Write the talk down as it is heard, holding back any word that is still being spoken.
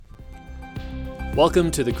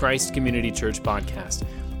Welcome to the Christ Community Church podcast.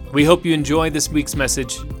 We hope you enjoy this week's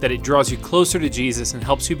message, that it draws you closer to Jesus and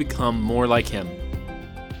helps you become more like Him.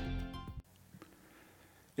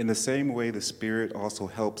 In the same way, the Spirit also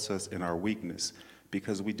helps us in our weakness,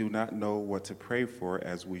 because we do not know what to pray for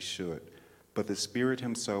as we should. But the Spirit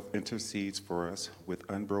Himself intercedes for us with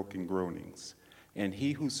unbroken groanings. And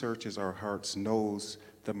He who searches our hearts knows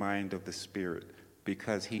the mind of the Spirit,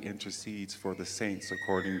 because He intercedes for the saints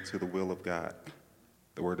according to the will of God.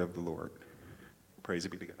 The word of the Lord. Praise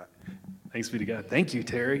be to God. Thanks be to God. Thank you,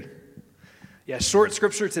 Terry. Yeah, short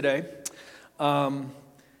scripture today.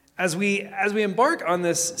 As we embark on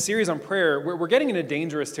this series on prayer, we're getting into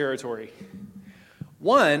dangerous territory.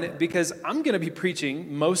 One, because I'm going to be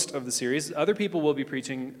preaching most of the series. Other people will be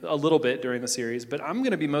preaching a little bit during the series, but I'm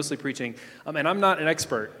going to be mostly preaching, and I'm not an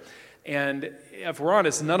expert. And if we're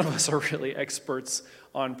honest, none of us are really experts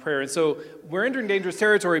on prayer. And so we're entering dangerous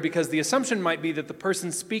territory because the assumption might be that the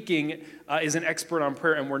person speaking is an expert on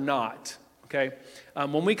prayer, and we're not, okay?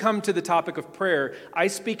 When we come to the topic of prayer, I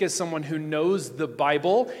speak as someone who knows the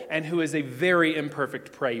Bible and who is a very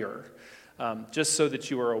imperfect prayer, just so that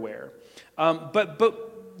you are aware.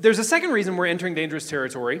 But there's a second reason we're entering dangerous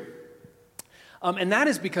territory, and that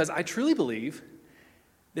is because I truly believe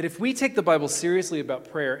that if we take the Bible seriously about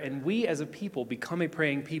prayer and we as a people become a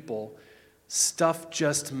praying people, stuff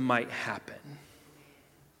just might happen.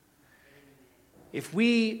 If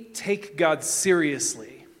we take God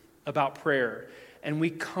seriously about prayer and we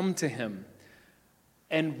come to Him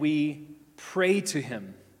and we pray to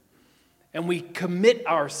Him and we commit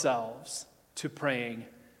ourselves to praying,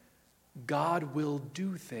 God will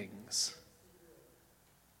do things.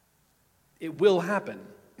 It will happen.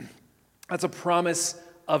 That's a promise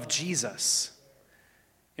of Jesus.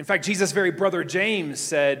 In fact, Jesus' very brother James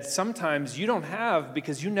said, sometimes you don't have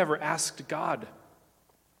because you never asked God.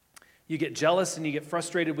 You get jealous and you get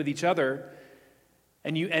frustrated with each other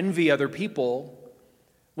and you envy other people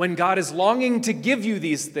when God is longing to give you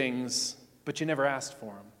these things, but you never asked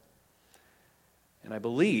for them. And I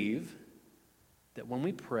believe that when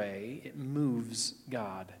we pray, it moves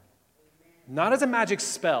God. Not as a magic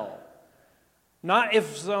spell. Not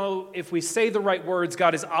if we say the right words,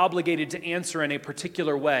 God is obligated to answer in a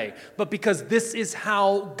particular way, but because this is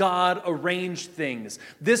how God arranged things.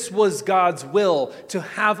 This was God's will, to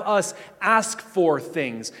have us ask for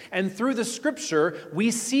things. And through the Scripture, we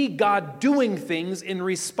see God doing things in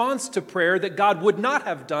response to prayer that God would not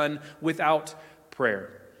have done without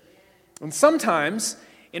prayer. And sometimes,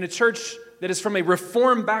 in a church that is from a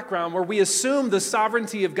Reformed background where we assume the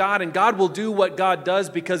sovereignty of God and God will do what God does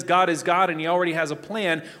because God is God and He already has a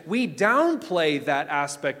plan, we downplay that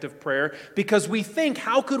aspect of prayer because we think,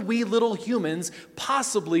 how could we little humans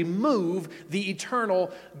possibly move the eternal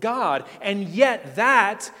God? And yet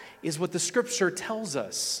that is what the Scripture tells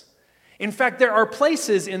us. In fact, there are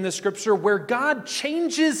places in the Scripture where God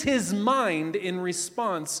changes His mind in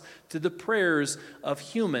response to the prayers of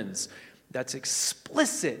humans. That's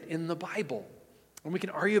explicit in the Bible. And we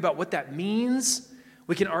can argue about what that means.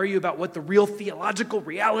 We can argue about what the real theological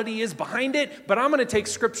reality is behind it. But I'm going to take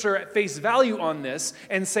Scripture at face value on this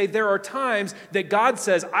and say there are times that God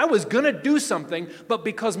says, I was going to do something, but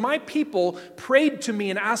because my people prayed to me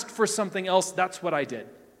and asked for something else, that's what I did.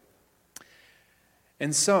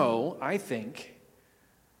 And so I think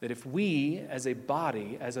that if we as a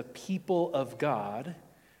body, as a people of God,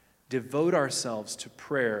 devote ourselves to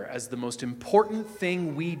prayer as the most important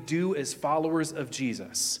thing we do as followers of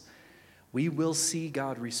Jesus, we will see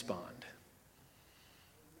God respond.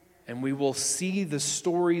 And we will see the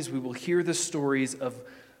stories, we will hear the stories of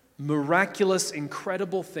miraculous,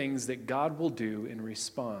 incredible things that God will do in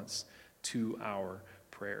response to our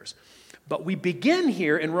prayers. But we begin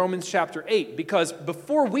here in Romans chapter 8, because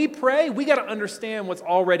before we pray, we got to understand what's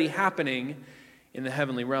already happening in the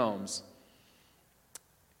heavenly realms.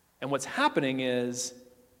 And what's happening is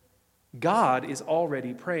God is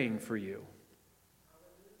already praying for you.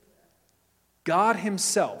 God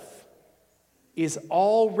Himself is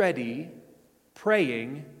already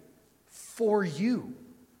praying for you.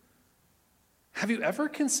 Have you ever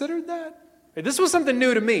considered that? This was something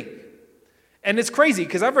new to me. And it's crazy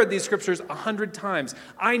because I've read these scriptures 100 times.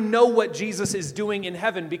 I know what Jesus is doing in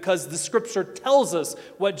heaven because the Scripture tells us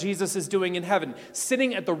what Jesus is doing in heaven.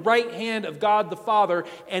 Sitting at the right hand of God the Father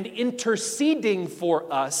and interceding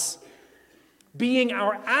for us, being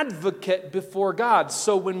our advocate before God.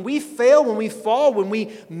 So when we fail, when we fall, when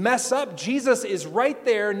we mess up, Jesus is right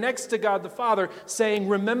there next to God the Father saying,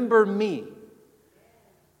 remember me.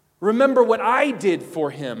 Remember what I did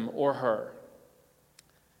for him or her.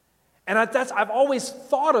 And I've always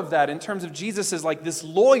thought of that in terms of Jesus as like this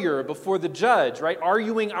lawyer before the judge, right?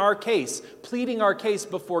 Arguing our case, pleading our case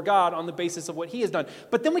before God on the basis of what he has done.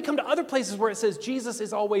 But then we come to other places where it says Jesus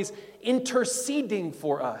is always interceding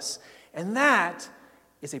for us. And that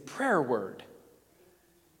is a prayer word.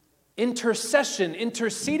 Intercession,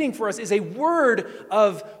 interceding for us is a word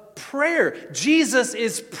of prayer. Jesus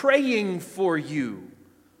is praying for you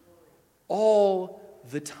all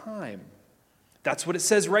the time. That's what it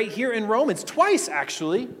says right here in Romans, twice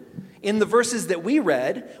actually. In the verses that we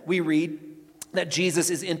read that Jesus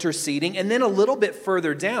is interceding, and then a little bit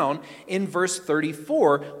further down in verse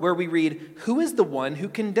 34, where we read, "Who is the one who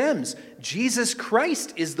condemns? Jesus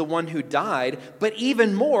Christ is the one who died, but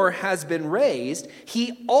even more has been raised.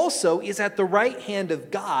 He also is at the right hand of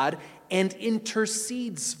God and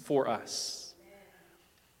intercedes for us."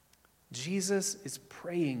 Jesus is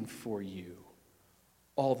praying for you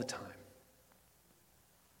all the time.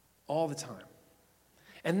 All the time.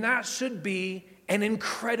 And that should be an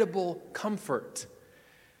incredible comfort,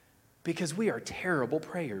 because we are terrible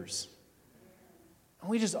prayers. And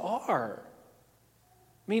we just are.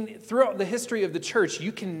 I mean, throughout the history of the church,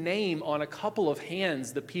 you can name on a couple of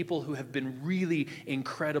hands the people who have been really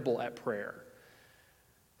incredible at prayer,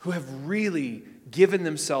 who have really given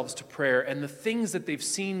themselves to prayer and the things that they've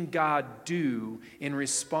seen God do in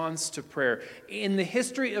response to prayer. In the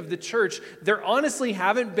history of the church, there honestly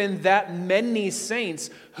haven't been that many saints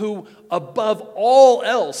who, above all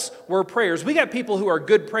else, were prayers. We got people who are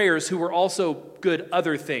good prayers who were also good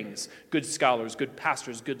other things, good scholars, good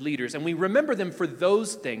pastors, good leaders, and we remember them for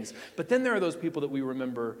those things. But then there are those people that we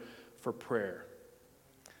remember for prayer.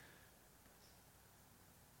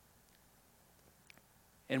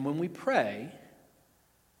 And when we pray,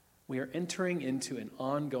 we are entering into an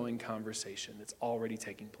ongoing conversation that's already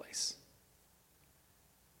taking place.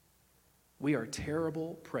 We are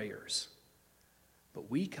terrible prayers, but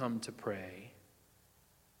we come to pray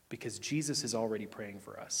because Jesus is already praying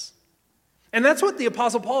for us. And that's what the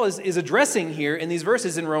Apostle Paul is addressing here in these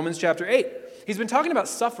verses in Romans chapter 8. He's been talking about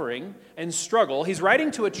suffering and struggle. He's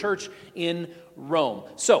writing to a church in Rome.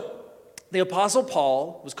 So, the Apostle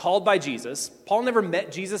Paul was called by Jesus. Paul never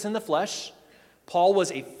met Jesus in the flesh. Paul was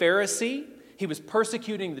a Pharisee. He was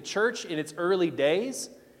persecuting the church in its early days.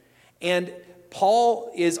 And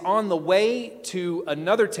Paul is on the way to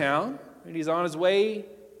another town. And he's on his way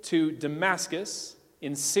to Damascus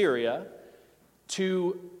in Syria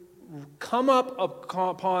to come up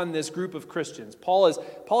upon this group of Christians. Paul is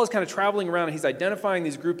kind of traveling around and he's identifying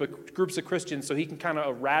these groups of Christians so he can kind of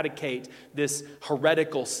eradicate this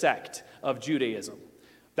heretical sect of Judaism.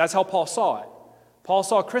 That's how Paul saw it. Paul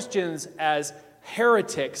saw Christians as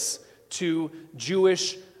heretics to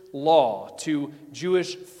Jewish law, to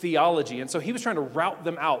Jewish theology. And so he was trying to root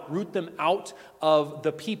them out of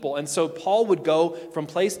the people. And so Paul would go from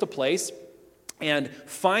place to place and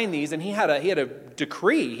find these, and he had a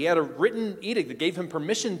decree, he had a written edict that gave him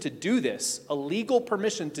permission to do this, a legal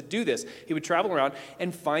permission to do this. He would travel around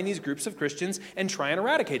and find these groups of Christians and try and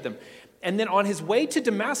eradicate them. And then on his way to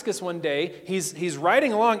Damascus one day, he's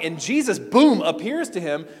riding along, and Jesus, boom, appears to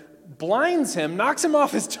him, blinds him, knocks him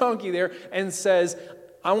off his donkey there, and says,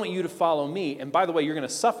 "I want you to follow me. And by the way, you're going to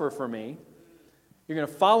suffer for me. You're going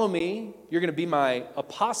to follow me. You're going to be my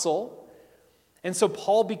apostle." And so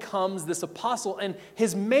Paul becomes this apostle, and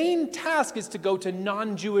his main task is to go to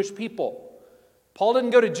non-Jewish people. Paul didn't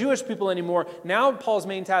go to Jewish people anymore. Now Paul's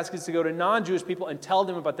main task is to go to non-Jewish people and tell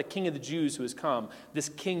them about the King of the Jews who has come, this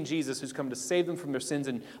King Jesus who's come to save them from their sins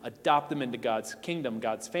and adopt them into God's kingdom,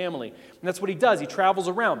 God's family. And that's what he does. He travels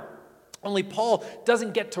around. Only Paul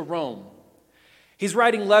doesn't get to Rome. He's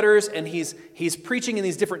writing letters and he's preaching in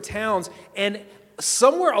these different towns, and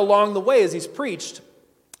somewhere along the way as he's preached,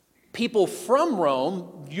 people from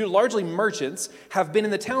Rome, largely merchants, have been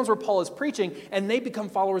in the towns where Paul is preaching, and they become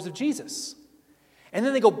followers of Jesus. And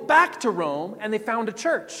then they go back to Rome, and they found a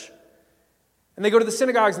church. And they go to the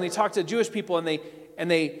synagogues, and they talk to Jewish people, and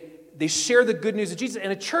they share the good news of Jesus,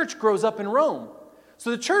 and a church grows up in Rome. So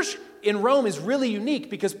the church in Rome is really unique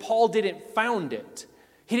because Paul didn't found it.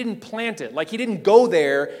 He didn't plant it. Like, he didn't go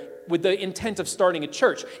there with the intent of starting a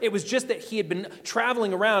church. It was just that he had been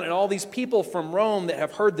traveling around, and all these people from Rome that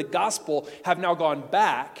have heard the gospel have now gone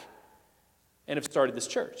back and have started this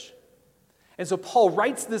church. And so Paul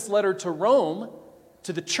writes this letter to Rome,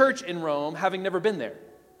 to the church in Rome, having never been there.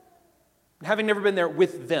 Having never been there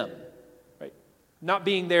with them, right? Not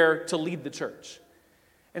being there to lead the church.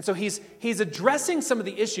 And so he's addressing some of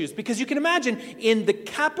the issues, because you can imagine in the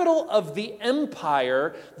capital of the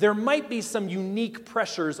empire, there might be some unique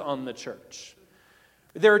pressures on the church.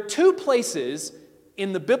 There are two places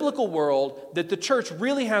in the biblical world that the church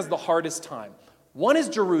really has the hardest time. One is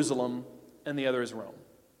Jerusalem, and the other is Rome.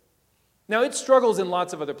 Now, it struggles in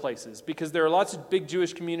lots of other places because there are lots of big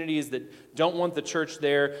Jewish communities that don't want the church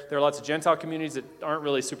there. There are lots of Gentile communities that aren't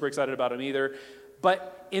really super excited about it either.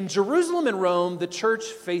 But in Jerusalem and Rome, the church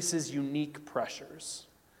faces unique pressures.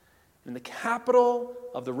 In the capital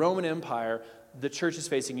of the Roman Empire, the church is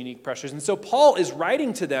facing unique pressures. And so Paul is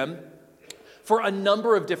writing to them for a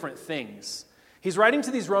number of different things. He's writing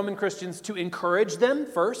to these Roman Christians to encourage them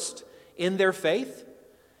first in their faith,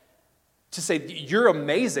 to say, you're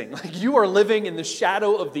amazing. Like, you are living in the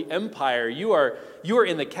shadow of the empire. You are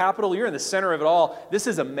in the capital. You're in the center of it all. This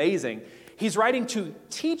is amazing. He's writing to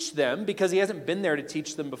teach them because he hasn't been there to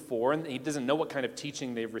teach them before, and he doesn't know what kind of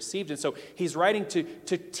teaching they've received. And so he's writing to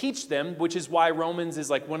teach them, which is why Romans is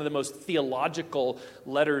like one of the most theological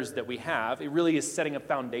letters that we have. It really is setting a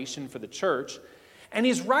foundation for the church. And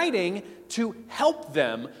he's writing to help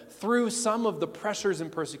them through some of the pressures and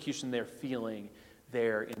persecution they're feeling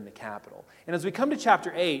there in the capital. And as we come to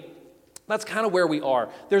chapter 8, that's kind of where we are.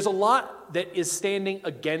 There's a lot that is standing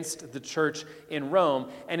against the church in Rome.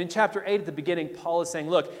 And in chapter 8 at the beginning, Paul is saying,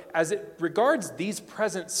 look, as it regards these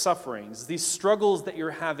present sufferings, these struggles that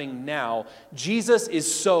you're having now, Jesus is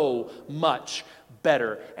so much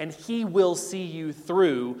better. And he will see you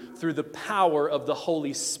through the power of the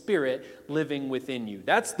Holy Spirit living within you.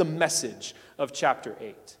 That's the message of chapter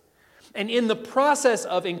 8. And in the process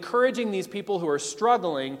of encouraging these people who are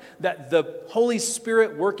struggling, that the Holy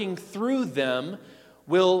Spirit working through them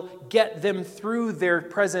will get them through their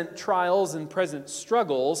present trials and present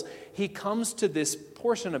struggles, he comes to this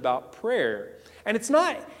portion about prayer. And it's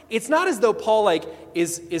not as though Paul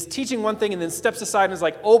is teaching one thing and then steps aside and is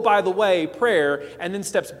like, oh, by the way, prayer, and then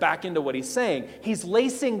steps back into what he's saying. He's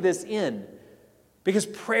lacing this in because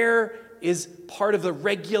prayer is part of the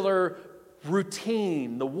regular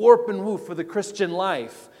routine, the warp and woof of the Christian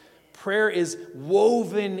life. Prayer is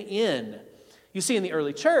woven in. You see, in the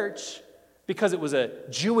early church, because it was a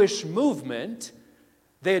Jewish movement,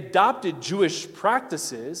 they adopted Jewish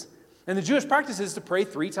practices, and the Jewish practice is to pray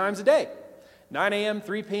 3 times a day, 9 a.m.,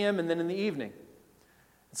 3 p.m., and then in the evening.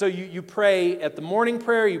 So you pray at the morning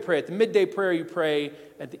prayer, you pray at the midday prayer, you pray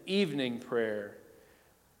at the evening prayer.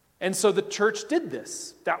 And so the church did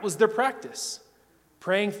this. That was their practice.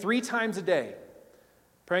 Praying 3 times a day,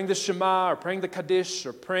 praying the Shema or praying the Kaddish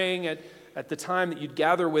or praying at the time that you'd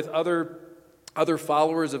gather with other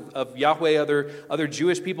followers of Yahweh, other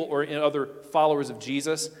Jewish people or other followers of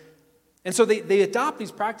Jesus. And so they adopt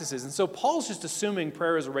these practices. And so Paul's just assuming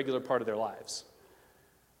prayer is a regular part of their lives.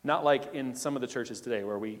 Not like in some of the churches today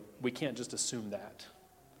where we can't just assume that.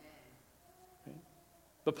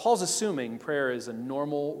 But Paul's assuming prayer is a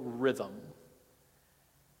normal rhythm.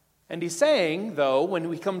 And he's saying, though, when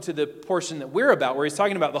we come to the portion that we're about, where he's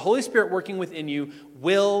talking about the Holy Spirit working within you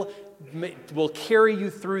will carry you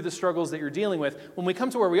through the struggles that you're dealing with. When we come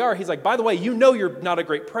to where we are, he's like, by the way, you know you're not a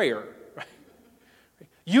great prayer. Right?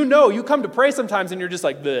 You know, you come to pray sometimes and you're just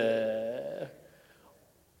like, bleh.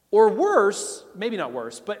 Or worse, maybe not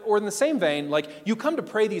worse, or in the same vein, like you come to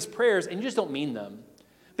pray these prayers and you just don't mean them.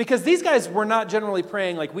 Because these guys were not generally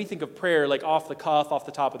praying like we think of prayer, like off the cuff, off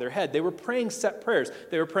the top of their head. They were praying set prayers.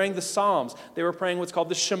 They were praying the Psalms. They were praying what's called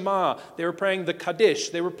the Shema. They were praying the Kaddish.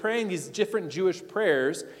 They were praying these different Jewish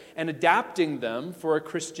prayers and adapting them for a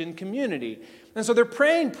Christian community. And so they're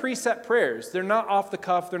praying preset prayers. They're not off the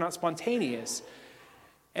cuff. They're not spontaneous.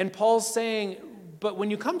 And Paul's saying, but when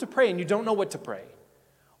you come to pray and you don't know what to pray,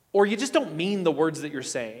 or you just don't mean the words that you're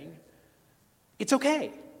saying, it's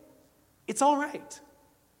okay. It's all right.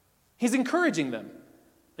 He's encouraging them.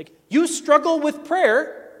 Like, you struggle with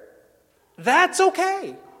prayer, that's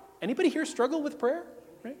okay. Anybody here struggle with prayer?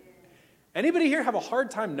 Right? Anybody here have a hard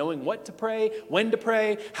time knowing what to pray, when to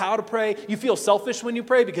pray, how to pray? You feel selfish when you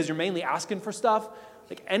pray because you're mainly asking for stuff?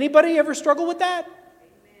 Like, anybody ever struggle with that?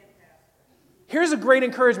 Here's a great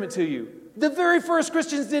encouragement to you. The very first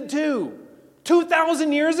Christians did too.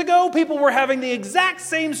 2,000 years ago, people were having the exact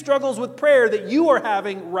same struggles with prayer that you are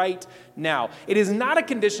having right now. It is not a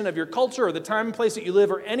condition of your culture or the time and place that you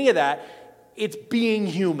live or any of that. It's being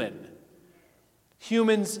human.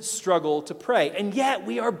 Humans struggle to pray, and yet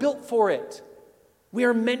we are built for it. We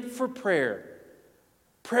are meant for prayer.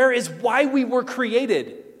 Prayer is why we were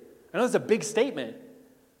created. I know that's a big statement,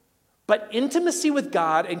 but intimacy with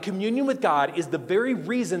God and communion with God is the very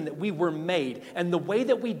reason that we were made. And the way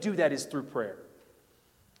that we do that is through prayer.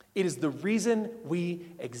 It is the reason we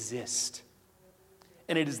exist.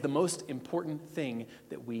 And it is the most important thing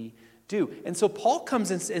that we do. And so Paul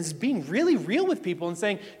comes and is being really real with people and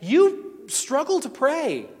saying, you struggle to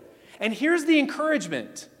pray. And here's the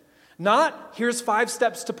encouragement. Not, here's 5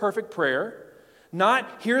 steps to perfect prayer. Not,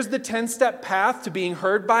 here's the 10-step path to being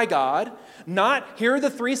heard by God. Not, here are the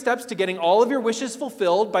 3 steps to getting all of your wishes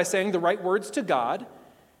fulfilled by saying the right words to God.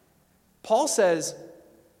 Paul says,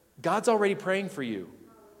 God's already praying for you.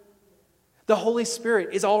 The Holy Spirit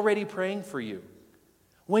is already praying for you.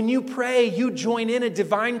 When you pray, you join in a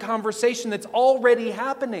divine conversation that's already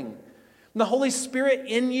happening. And the Holy Spirit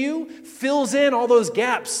in you fills in all those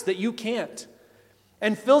gaps that you can't,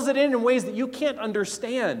 and fills it in ways that you can't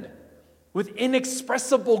understand, with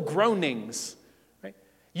inexpressible groanings. Right?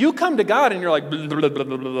 You come to God and you're like, blah, blah, blah,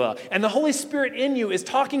 blah, blah, and the Holy Spirit in you is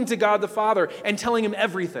talking to God the Father and telling him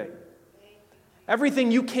everything.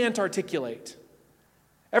 Everything you can't articulate.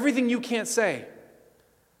 Everything you can't say.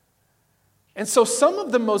 And so some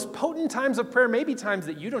of the most potent times of prayer may be times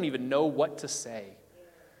that you don't even know what to say.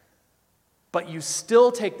 But you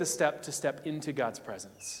still take the step to step into God's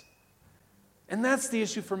presence. And that's the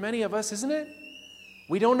issue for many of us, isn't it?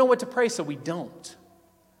 We don't know what to pray, so we don't.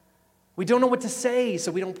 We don't know what to say,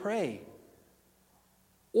 so we don't pray.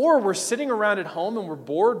 Or we're sitting around at home and we're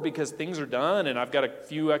bored because things are done and I've got a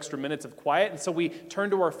few extra minutes of quiet, and so we turn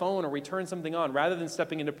to our phone or we turn something on rather than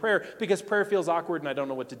stepping into prayer because prayer feels awkward and I don't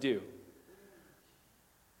know what to do.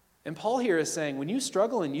 And Paul here is saying, when you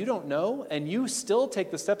struggle and you don't know, and you still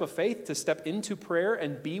take the step of faith to step into prayer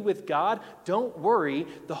and be with God, don't worry,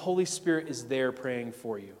 the Holy Spirit is there praying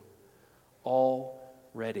for you.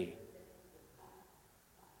 Already.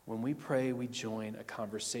 When we pray, we join a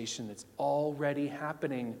conversation that's already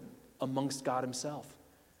happening amongst God himself.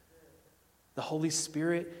 The Holy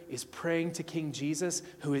Spirit is praying to King Jesus,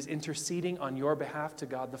 who is interceding on your behalf to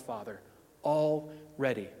God the Father.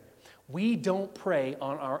 Already. We don't pray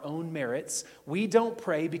on our own merits. We don't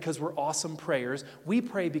pray because we're awesome prayers. We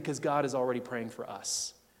pray because God is already praying for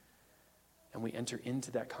us. And we enter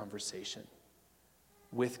into that conversation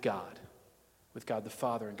with God the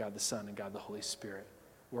Father and God the Son and God the Holy Spirit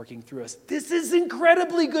working through us. This is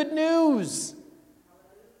incredibly good news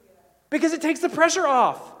because it takes the pressure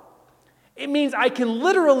off. It means I can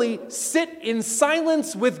literally sit in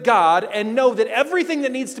silence with God and know that everything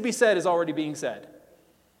that needs to be said is already being said.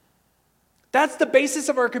 That's the basis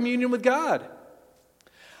of our communion with God.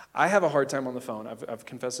 I have a hard time on the phone. I've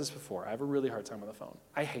confessed this before. I have a really hard time on the phone.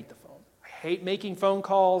 I hate the phone. I hate making phone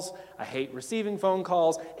calls. I hate receiving phone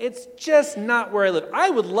calls. It's just not where I live. I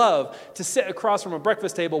would love to sit across from a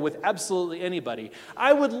breakfast table with absolutely anybody.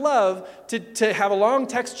 I would love to have a long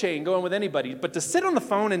text chain going with anybody, but to sit on the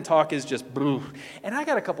phone and talk is just boo. And I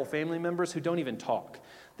got a couple family members who don't even talk.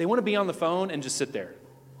 They want to be on the phone and just sit there.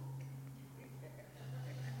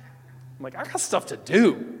 I'm like, I got stuff to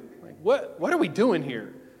do. Like, what are we doing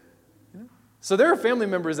here? So there are family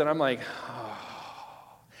members that I'm like,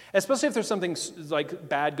 especially if there's something like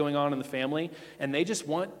bad going on in the family, and they just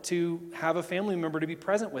want to have a family member to be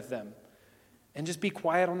present with them and just be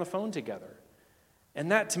quiet on the phone together.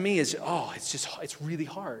 And that to me is, it's really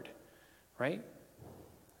hard, right?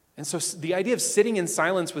 And so the idea of sitting in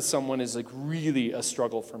silence with someone is like really a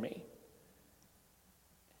struggle for me.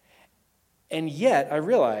 And yet I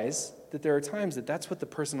realize that there are times that that's what the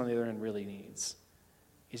person on the other end really needs,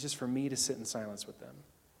 is just for me to sit in silence with them.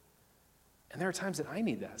 And there are times that I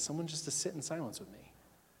need that, someone just to sit in silence with me,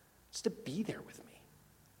 just to be there with me.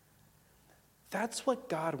 That's what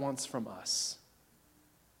God wants from us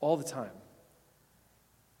all the time.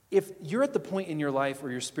 If you're at the point in your life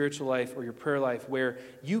or your spiritual life or your prayer life where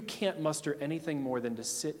you can't muster anything more than to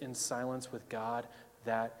sit in silence with God,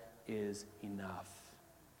 that is enough.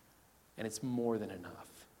 And it's more than enough.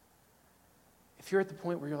 If you're at the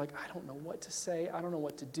point where you're like, I don't know what to say, I don't know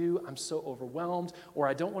what to do, I'm so overwhelmed, or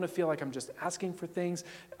I don't want to feel like I'm just asking for things,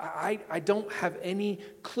 I don't have any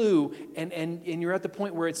clue, and you're at the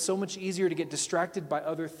point where it's so much easier to get distracted by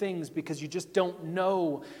other things because you just don't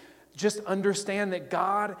know, just understand that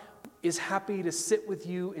God is happy to sit with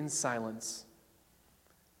you in silence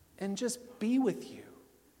and just be with you.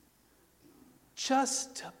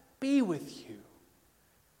 Just to be with you.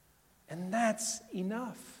 And that's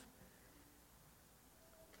enough.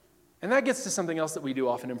 And that gets to something else that we do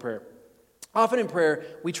often in prayer. Often in prayer,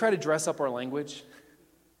 we try to dress up our language.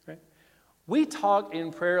 Right? We talk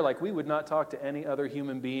in prayer like we would not talk to any other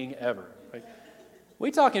human being ever. Right? We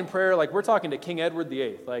talk in prayer like we're talking to King Edward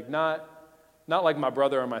VIII, like not like my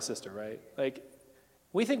brother or my sister, right? Like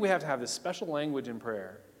we think we have to have this special language in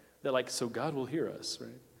prayer that like, so God will hear us, right?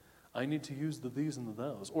 I need to use the these and the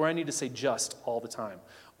those. Or I need to say just all the time.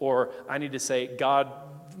 Or I need to say God,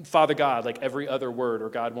 Father God, like every other word, or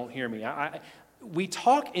God won't hear me. We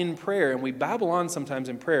talk in prayer and we babble on sometimes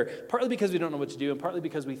in prayer, partly because we don't know what to do and partly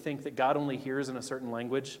because we think that God only hears in a certain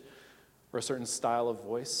language or a certain style of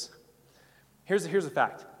voice. Here's a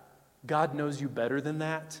fact. God knows you better than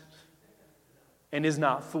that and is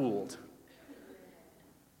not fooled.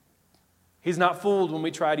 He's not fooled when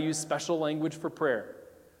we try to use special language for prayer.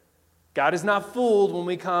 God is not fooled when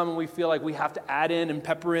we come and we feel like we have to add in and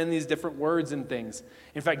pepper in these different words and things.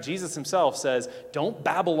 In fact, Jesus himself says, don't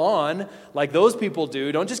babble on like those people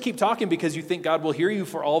do. Don't just keep talking because you think God will hear you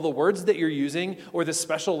for all the words that you're using or the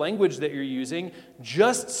special language that you're using.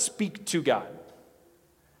 Just speak to God.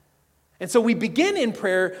 And so we begin in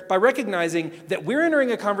prayer by recognizing that we're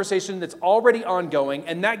entering a conversation that's already ongoing,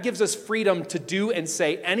 and that gives us freedom to do and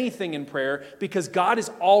say anything in prayer because God is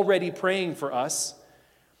already praying for us.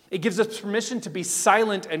 It gives us permission to be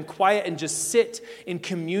silent and quiet and just sit in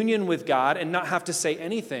communion with God and not have to say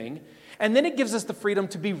anything. And then it gives us the freedom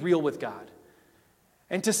to be real with God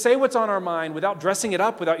and to say what's on our mind without dressing it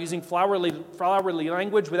up, without using flowery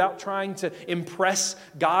language, without trying to impress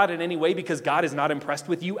God in any way because God is not impressed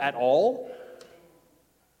with you at all.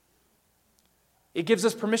 It gives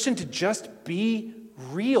us permission to just be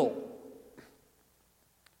real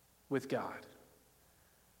with God.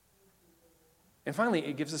 And finally,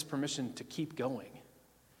 it gives us permission to keep going,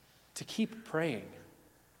 to keep praying.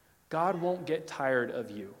 God won't get tired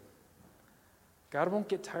of you. God won't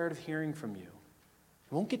get tired of hearing from you.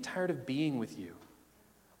 He won't get tired of being with you.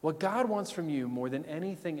 What God wants from you more than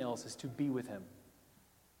anything else is to be with him,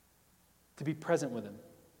 to be present with him.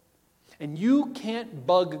 And you can't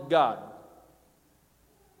bug God.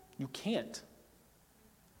 You can't.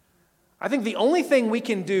 I think the only thing we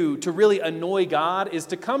can do to really annoy God is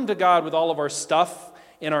to come to God with all of our stuff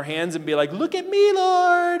in our hands and be like, look at me,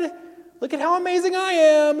 Lord. Look at how amazing I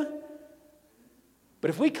am. But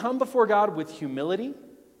if we come before God with humility,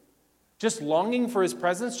 just longing for his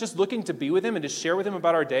presence, just looking to be with him and to share with him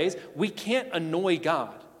about our days, we can't annoy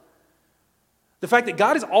God. The fact that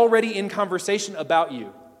God is already in conversation about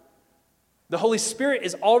you. The Holy Spirit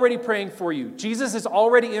is already praying for you. Jesus is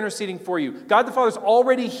already interceding for you. God the Father is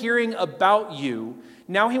already hearing about you.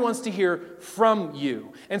 Now he wants to hear from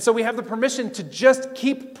you. And so we have the permission to just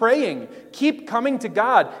keep praying, keep coming to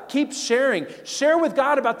God, keep sharing. Share with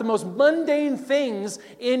God about the most mundane things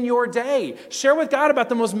in your day. Share with God about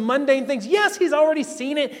the most mundane things. Yes, he's already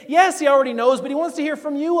seen it. Yes, he already knows, but he wants to hear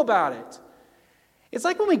from you about it. It's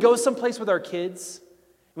like when we go someplace with our kids,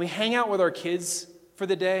 and we hang out with our kids for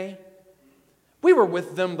the day. We were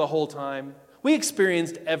with them the whole time. We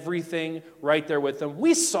experienced everything right there with them.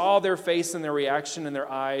 We saw their face and their reaction and their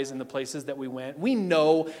eyes and the places that we went. We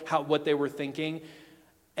know what they were thinking.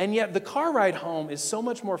 And yet the car ride home is so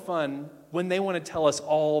much more fun when they want to tell us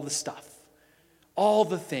all the stuff, all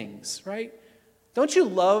the things, right? Don't you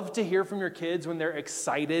love to hear from your kids when they're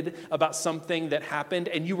excited about something that happened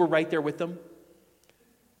and you were right there with them?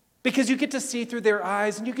 Because you get to see through their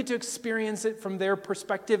eyes and you get to experience it from their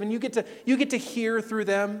perspective and you get to hear through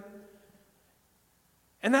them.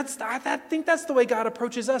 And I think that's the way God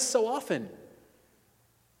approaches us so often.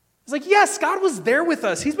 It's like, yes, God was there with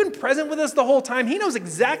us. He's been present with us the whole time. He knows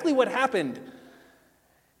exactly what happened.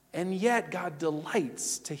 And yet God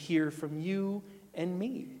delights to hear from you and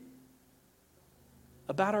me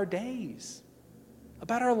about our days,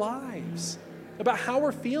 about our lives, about how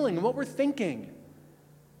we're feeling and what we're thinking.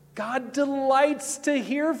 God delights to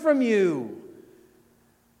hear from you,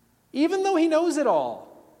 even though he knows it all.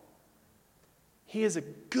 He is a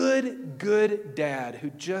good dad who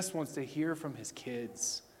just wants to hear from his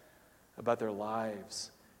kids about their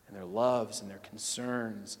lives and their loves and their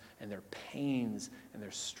concerns and their pains and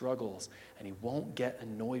their struggles. And he won't get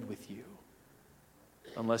annoyed with you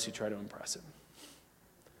unless you try to impress him.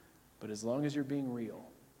 But as long as you're being real,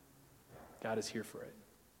 God is here for it.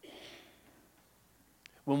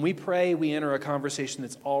 When we pray, we enter a conversation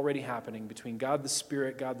that's already happening between God the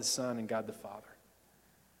Spirit, God the Son, and God the Father.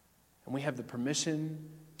 And we have the permission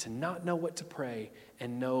to not know what to pray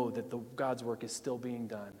and know that God's work is still being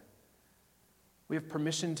done. We have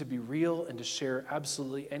permission to be real and to share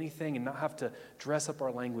absolutely anything and not have to dress up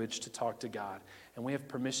our language to talk to God. And we have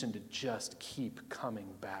permission to just keep coming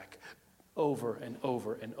back over and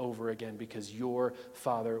over and over again because your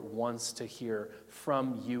Father wants to hear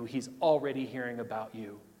from you. He's already hearing about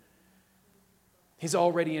you. He's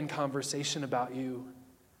already in conversation about you.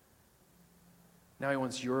 Now he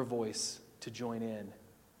wants your voice to join in.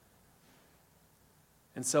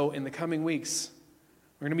 And so in the coming weeks,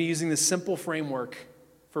 we're going to be using this simple framework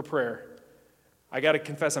for prayer. I got to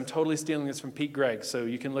confess, I'm totally stealing this from Pete Greig. So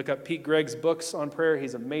you can look up Pete Greig's books on prayer.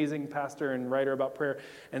 He's an amazing pastor and writer about prayer.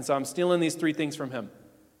 And so I'm stealing these 3 things from him.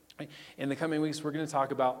 In the coming weeks, we're going to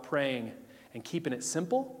talk about praying and keeping it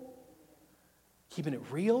simple, keeping it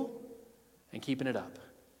real, and keeping it up.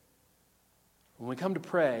 When we come to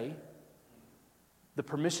pray, the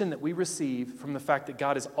permission that we receive from the fact that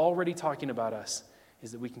God is already talking about us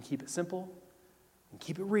is that we can keep it simple and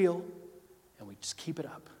keep it real, and we just keep it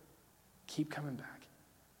up. Keep coming back.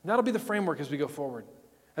 And that'll be the framework as we go forward.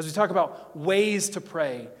 As we talk about ways to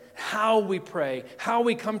pray, how we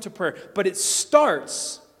come to prayer. But it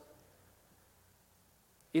starts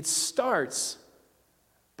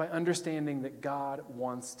by understanding that God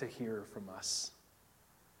wants to hear from us.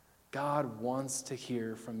 God wants to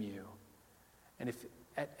hear from you. And if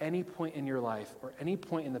at any point in your life, or any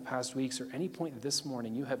point in the past weeks, or any point this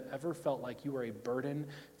morning, you have ever felt like you are a burden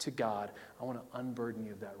to God, I want to unburden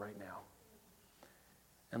you of that right now.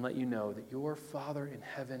 And let you know that your Father in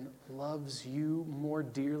heaven loves you more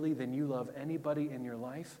dearly than you love anybody in your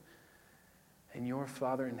life. And your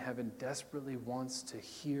Father in heaven desperately wants to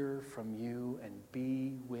hear from you and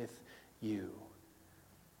be with you.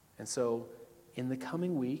 And so, in the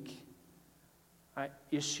coming week, I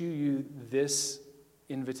issue you this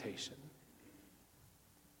invitation.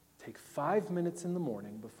 Take 5 minutes in the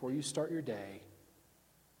morning before you start your day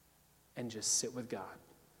and just sit with God.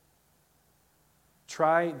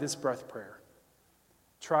 Try this breath prayer.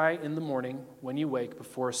 Try in the morning when you wake,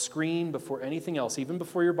 before a screen, before anything else, even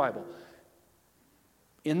before your Bible.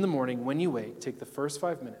 In the morning when you wake, take the first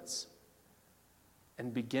 5 minutes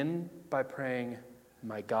and begin by praying,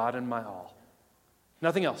 "My God and my all."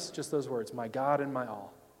 Nothing else, just those words, "My God and my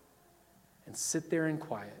all." And sit there in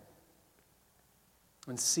quiet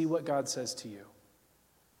and see what God says to you.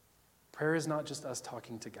 Prayer is not just us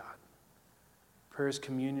talking to God. Prayer is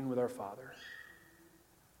communion with our Father.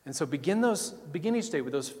 And so begin each day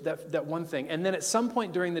with that one thing. And then at some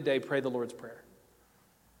point during the day, pray the Lord's Prayer.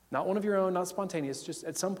 Not one of your own, not spontaneous, just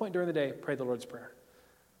at some point during the day, pray the Lord's Prayer.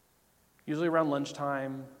 Usually around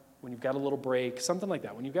lunchtime, when you've got a little break, something like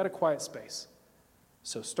that, when you've got a quiet space.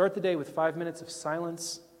 So start the day with 5 minutes of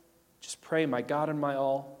silence. Just pray, "My God and my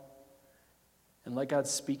all," and let God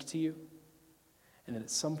speak to you. And then at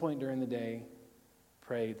some point during the day,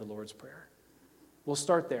 pray the Lord's Prayer. We'll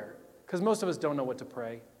start there, because most of us don't know what to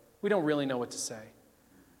pray. We don't really know what to say.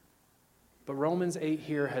 But Romans 8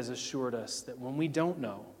 here has assured us that when we don't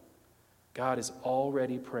know, God is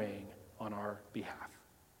already praying on our behalf.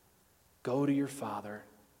 Go to your Father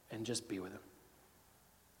and just be with him.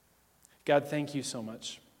 God, thank you so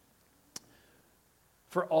much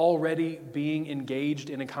for already being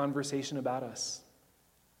engaged in a conversation about us.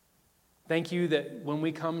 Thank you that when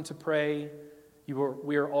we come to pray,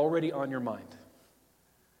 we are already on your mind.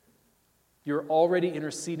 You're already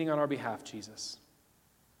interceding on our behalf, Jesus.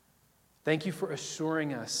 Thank you for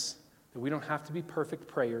assuring us that we don't have to be perfect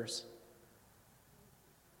prayers.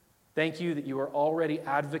 Thank you that you are already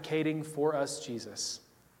advocating for us, Jesus.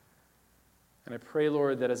 And I pray,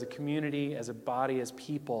 Lord, that as a community, as a body, as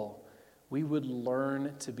people, we would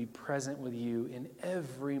learn to be present with you in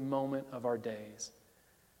every moment of our days.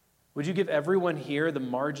 Would you give everyone here the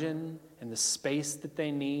margin and the space that they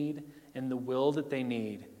need and the will that they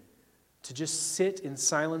need to just sit in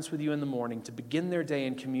silence with you in the morning, to begin their day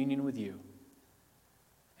in communion with you,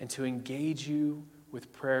 and to engage you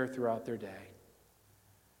with prayer throughout their day.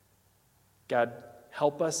 God,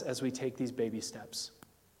 help us as we take these baby steps.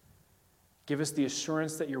 Give us the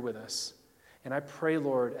assurance that you're with us. And I pray,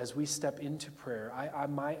 Lord, as we step into prayer,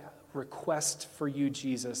 my request for you,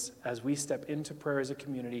 Jesus, as we step into prayer as a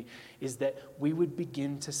community, is that we would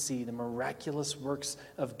begin to see the miraculous works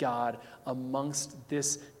of God amongst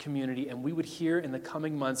this community, and we would hear in the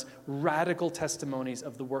coming months radical testimonies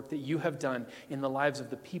of the work that you have done in the lives of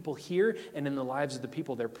the people here and in the lives of the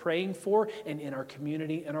people they're praying for and in our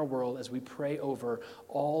community and our world as we pray over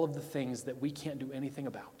all of the things that we can't do anything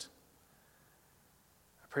about.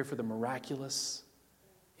 I pray for the miraculous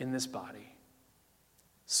in this body,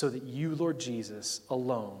 so that you, Lord Jesus,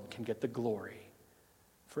 alone can get the glory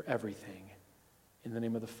for everything. In the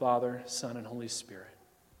name of the Father, Son, and Holy Spirit.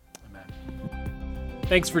 Amen.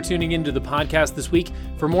 Thanks for tuning into the podcast this week.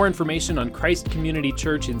 For more information on Christ Community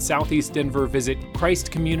Church in Southeast Denver, visit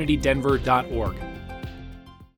christcommunitydenver.org.